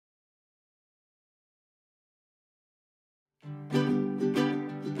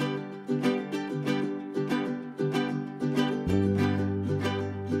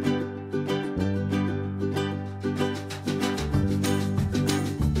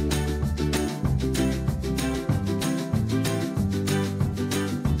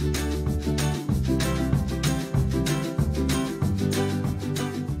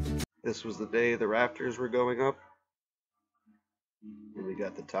This was the day the rafters were going up, and we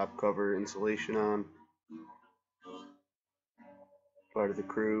got the top cover insulation on. Part of the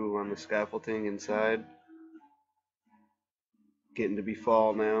crew on the scaffolding inside. Getting to be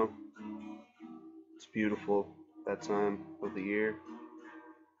fall now. It's beautiful that time of the year.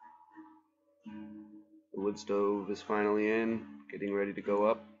 The wood stove is finally in, getting ready to go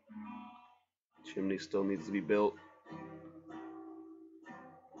up. The chimney still needs to be built.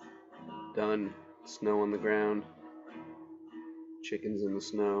 Done. Snow on the ground. Chickens in the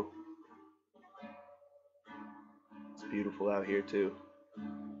snow. It's beautiful out here too.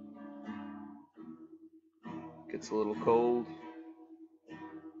 Gets a little cold,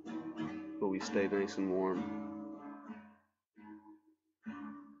 but we stay nice and warm.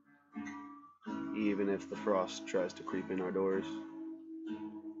 Even if the frost tries to creep in our doors.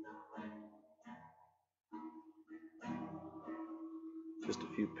 Just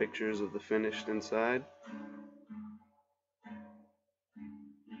a few pictures of the finished inside.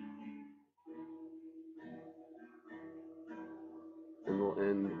 And we'll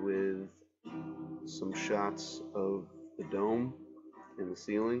end with some shots of the dome and the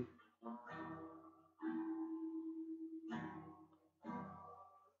ceiling.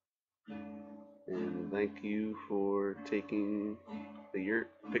 And thank you for taking the Yurt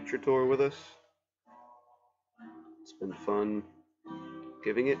picture tour with us. It's been fun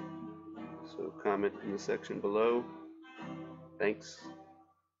giving it. So comment in the section below. Thanks.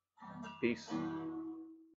 Peace.